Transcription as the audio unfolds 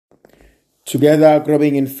Together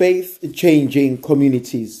growing in faith, changing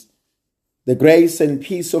communities. The grace and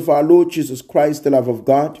peace of our Lord Jesus Christ, the love of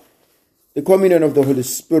God, the communion of the Holy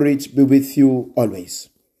Spirit be with you always.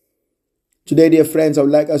 Today, dear friends, I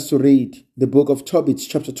would like us to read the book of Tobit,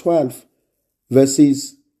 chapter 12,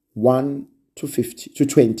 verses 1 to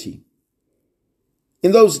 20.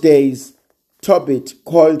 In those days, Tobit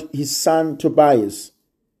called his son Tobias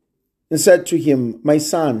and said to him, "My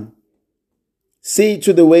son, see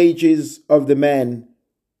to the wages of the man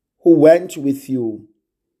who went with you,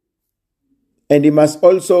 and he must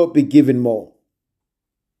also be given more."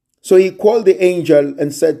 So he called the angel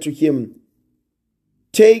and said to him,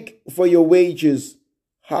 "Take for your wages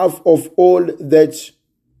half of all that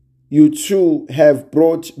you two have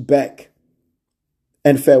brought back,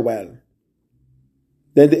 and farewell."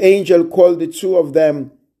 Then the angel called the two of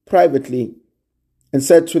them privately and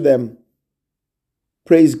said to them,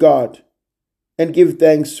 "Praise God and give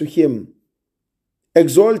thanks to him.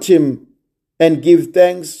 Exalt him and give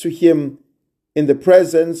thanks to him in the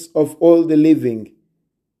presence of all the living.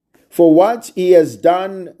 For what he has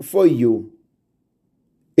done for you,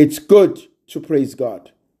 it's good to praise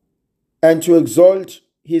God and to exalt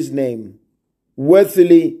his name,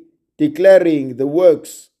 worthily declaring the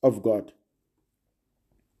works of God.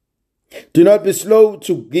 Do not be slow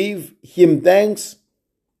to give him thanks.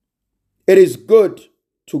 It is good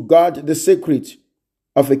to guard the secret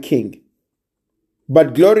of a king,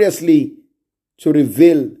 but gloriously to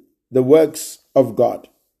reveal the works of God,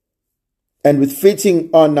 and with fitting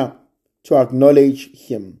honor to acknowledge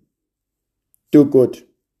him. Do good,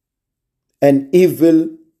 and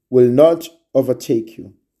evil will not overtake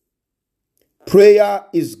you. Prayer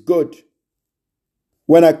is good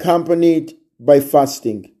when accompanied by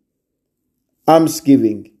fasting,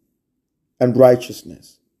 almsgiving, and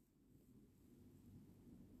righteousness.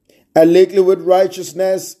 A little with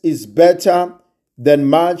righteousness is better than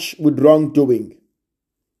much with wrongdoing.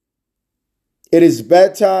 It is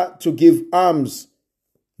better to give alms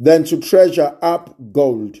than to treasure up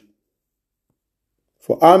gold.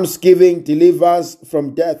 For almsgiving delivers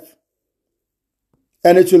from death,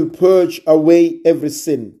 and it will purge away every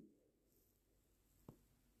sin.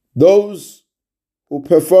 Those who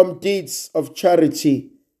perform deeds of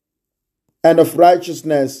charity and of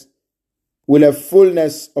righteousness will have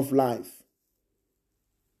fullness of life.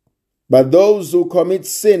 But those who commit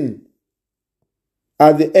sin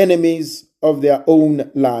are the enemies of their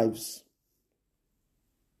own lives.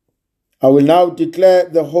 I will now declare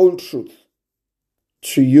the whole truth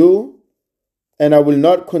to you, and I will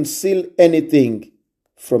not conceal anything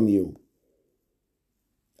from you.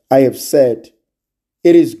 I have said,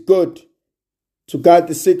 it is good to guard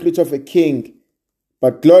the secret of a king,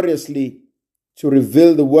 but gloriously to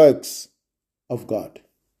reveal the works of God.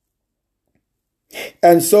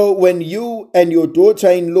 And so when you and your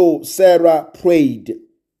daughter-in-law Sarah prayed,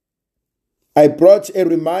 I brought a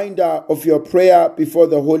reminder of your prayer before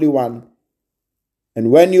the Holy One.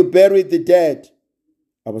 And when you buried the dead,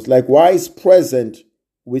 I was likewise present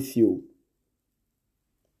with you.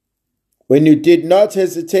 When you did not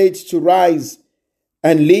hesitate to rise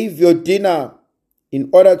and leave your dinner in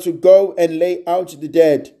order to go and lay out the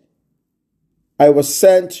dead, I was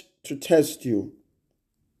sent to test you.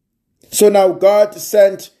 So now God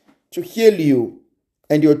sent to heal you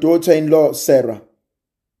and your daughter-in-law Sarah.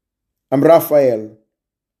 I'm Raphael,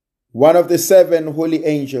 one of the 7 holy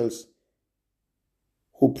angels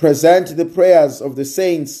who present the prayers of the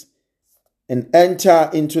saints and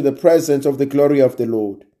enter into the presence of the glory of the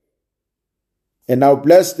Lord. And now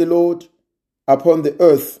bless the Lord upon the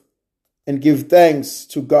earth and give thanks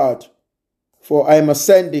to God, for I am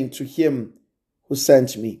ascending to him who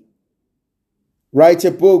sent me. Write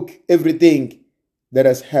a book, everything that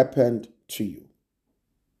has happened to you.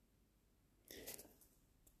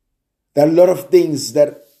 There are a lot of things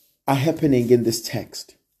that are happening in this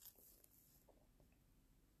text.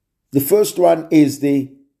 The first one is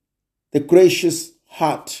the gracious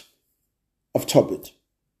heart of Tobit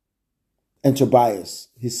and Tobias,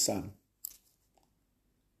 his son.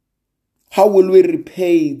 How will we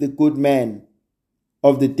repay the good man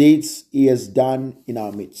of the deeds he has done in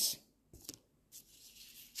our midst?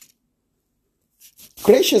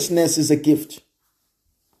 Graciousness is a gift.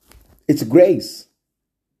 It's grace.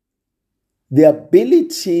 The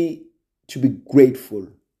ability to be grateful,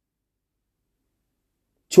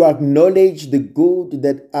 to acknowledge the good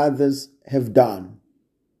that others have done,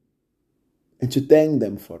 and to thank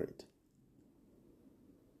them for it.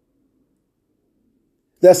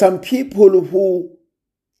 There are some people who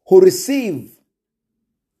receive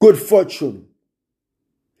good fortune.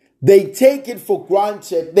 They take it for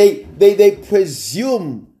granted. They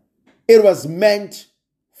presume It was meant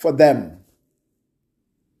for them.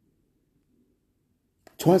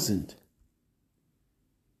 It wasn't.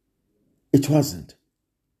 It wasn't.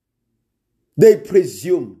 They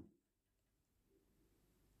presume.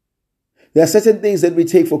 There are certain things that we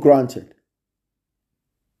take for granted.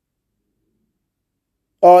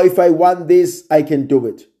 Or if I want this, I can do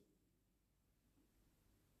it.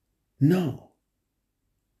 No.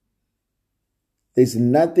 There's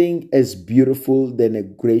nothing as beautiful than a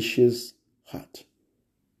gracious heart.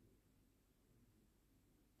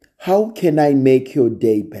 How can I make your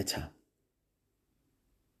day better?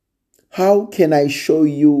 How can I show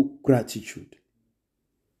you gratitude?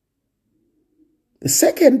 The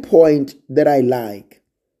second point that I like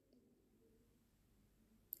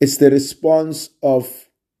is the response of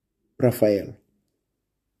Raphael.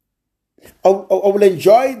 I will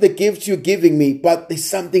enjoy the gift you're giving me, but there's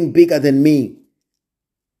something bigger than me.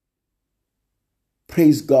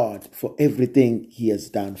 Praise God for everything He has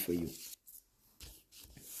done for you.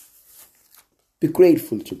 Be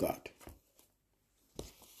grateful to God.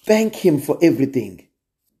 Thank Him for everything.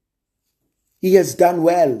 He has done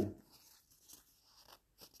well.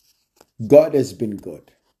 God has been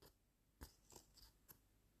good.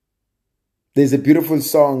 There's a beautiful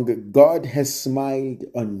song, God has smiled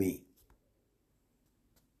on me.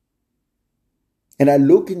 And I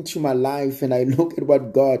look into my life and I look at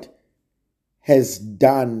what God has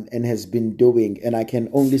done and has been doing, and I can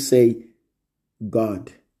only say,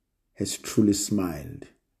 God has truly smiled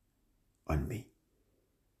on me.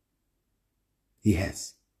 He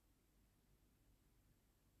has.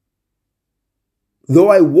 Though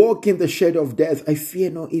I walk in the shadow of death, I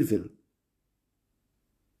fear no evil.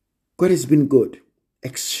 God has been good,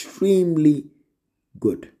 extremely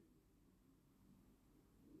good.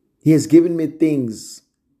 He has given me things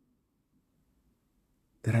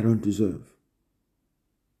that I don't deserve.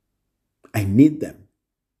 I need them,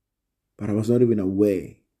 but I was not even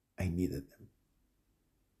aware I needed them.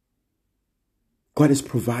 God has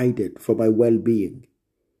provided for my well-being.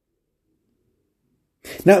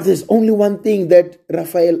 Now, there's only one thing that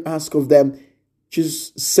Raphael asked of them: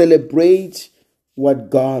 just celebrate what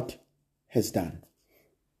God has done.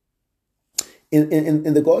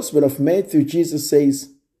 In the Gospel of Matthew, Jesus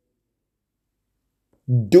says,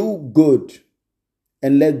 do good,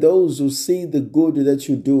 and let those who see the good that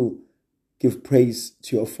you do give praise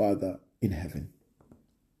to your Father in heaven.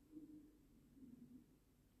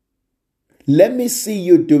 Let me see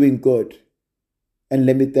you doing good, and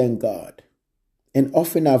let me thank God. And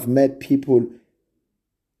often I've met people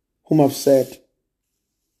whom have said,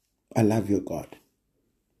 I love your God.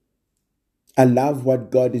 I love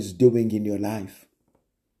what God is doing in your life.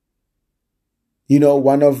 You know,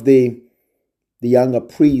 one of the younger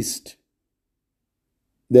priests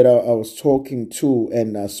that I was talking to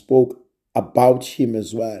and I spoke about him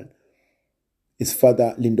as well is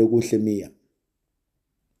Father Lindogu Lemia.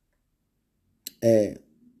 I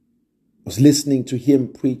was listening to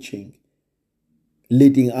him preaching,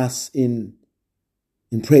 leading us in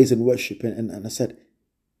praise and worship. And I said,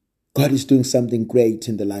 God is doing something great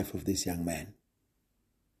in the life of this young man.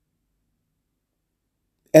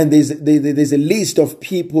 And there's a list of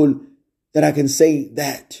people that I can say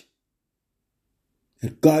that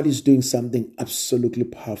God is doing something absolutely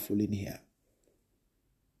powerful in here.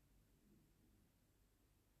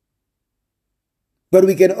 But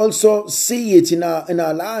we can also see it in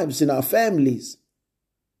our lives, in our families,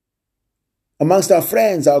 amongst our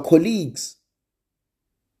friends, our colleagues.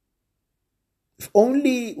 If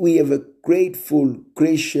only we have a grateful,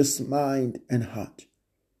 gracious mind and heart,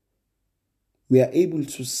 we are able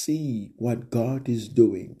to see what God is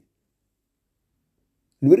doing.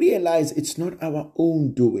 And we realize it's not our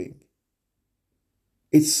own doing.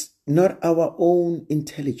 It's not our own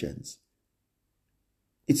intelligence.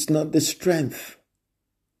 It's not the strength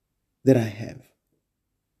that I have.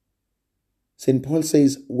 St. Paul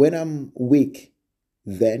says, when I'm weak,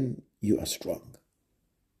 then you are strong.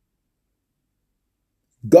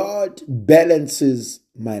 God balances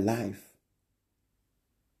my life.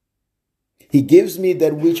 He gives me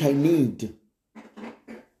that which I need.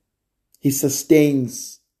 He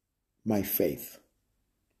sustains my faith.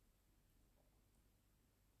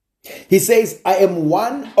 He says, I am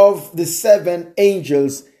one of the 7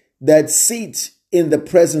 angels that sit in the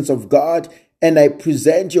presence of God, and I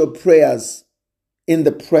present your prayers in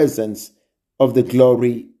the presence of the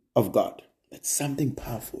glory of God. That's something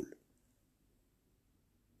powerful.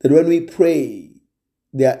 That when we pray,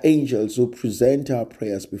 there are angels who present our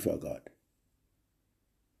prayers before God.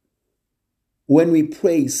 When we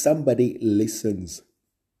pray, somebody listens.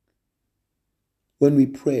 When we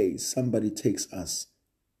pray, somebody takes us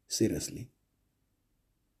seriously.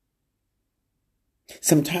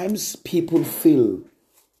 Sometimes people feel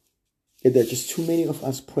that there are just too many of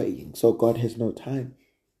us praying, so God has no time.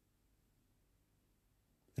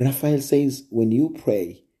 Raphael says, when you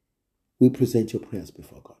pray, we present your prayers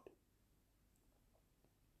before God.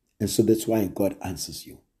 And so that's why God answers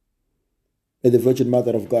you. May the Virgin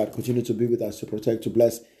Mother of God continue to be with us, to protect, to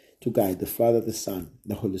bless, to guide, the Father, the Son,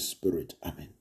 the Holy Spirit. Amen.